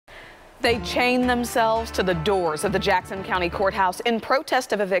They chained themselves to the doors of the Jackson County Courthouse in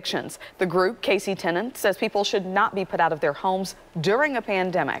protest of evictions. The group, KC Tenants, says people should not be put out of their homes during a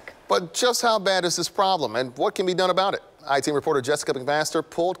pandemic. But just how bad is this problem and what can be done about it? I-Team reporter Jessica McMaster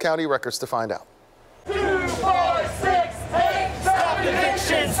pulled county records to find out. 2, 4, 6, 8, stop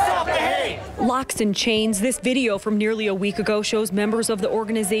evictions, stop the hate. Locks and chains. This video from nearly a week ago shows members of the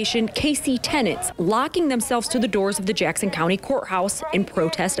organization KC Tenants locking themselves to the doors of the Jackson County Courthouse in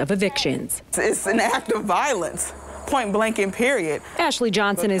protest of evictions. It's an act of violence. Point blank and period. Ashley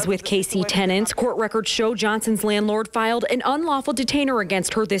Johnson is with KC Tenants. Court records show Johnson's landlord filed an unlawful detainer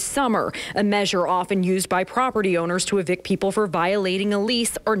against her this summer, a measure often used by property owners to evict people for violating a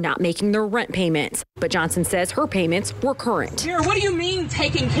lease or not making their rent payments. But Johnson says her payments were current. What do you mean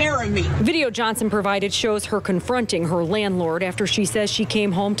taking care of me? Video Johnson provided shows her confronting her landlord after she says she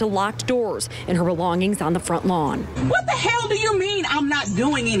came home to locked doors and her belongings on the front lawn. What the hell do you mean I'm not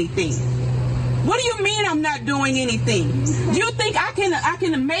doing anything? What do you mean I'm not doing anything? Do you think I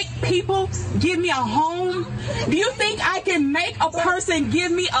can make people give me a home? Do you think I can make a person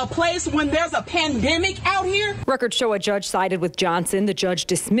give me a place when there's a pandemic out here? Records show a judge sided with Johnson. The judge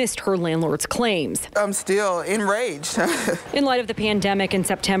dismissed her landlord's claims. I'm still enraged. In light of the pandemic in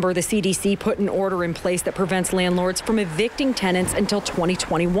September, the CDC put an order in place that prevents landlords from evicting tenants until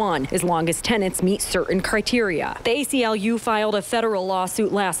 2021, as long as tenants meet certain criteria. The ACLU filed a federal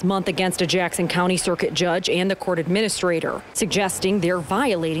lawsuit last month against a Jackson County Circuit judge and the court administrator, suggesting they're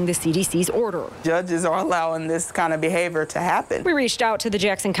violating the CDC's order. Judges are allowing this kind of behavior to happen. We reached out to the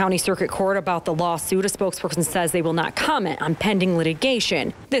Jackson County Circuit Court about the lawsuit. A spokesperson says they will not comment on pending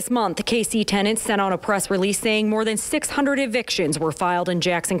litigation. This month, the KC Tenants sent out a press release saying more than 600 evictions were filed in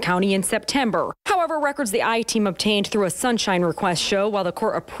Jackson County in September. However, records the I-Team obtained through a sunshine request show while the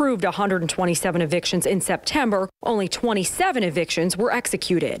court approved 127 evictions in September, only 27 evictions were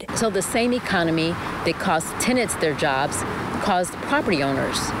executed. So the same economy that cost tenants their jobs caused property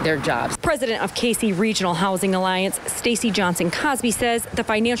owners their jobs. President of KC Regional Housing Alliance, Stacy Johnson Cosby, says the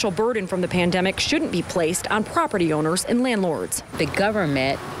financial burden from the pandemic shouldn't be placed on property owners and landlords. The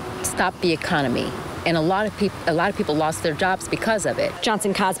government stopped the economy, and a lot of people lost their jobs because of it.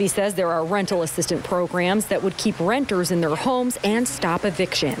 Johnson Cosby says there are rental assistance programs that would keep renters in their homes and stop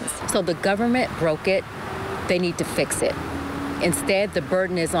evictions. So the government broke it. They need to fix it. Instead, the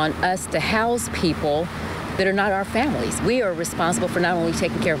burden is on us to house people that are not our families. We are responsible for not only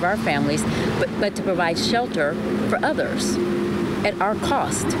taking care of our families, but to provide shelter for others at our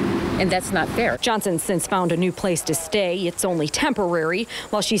cost. And that's not fair. Johnson's since found a new place to stay. It's only temporary.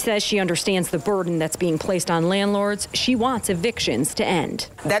 While she says she understands the burden that's being placed on landlords, she wants evictions to end.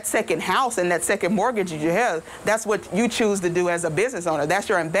 That second house and that second mortgage you have, that's what you choose to do as a business owner. That's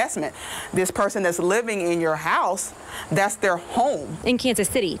your investment. This person that's living in your house, that's their home. In Kansas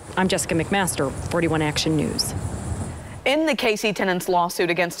City, I'm Jessica McMaster, 41 Action News. In the KC Tenants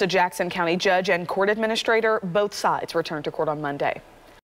lawsuit against a Jackson County judge and court administrator, both sides returned to court on Monday.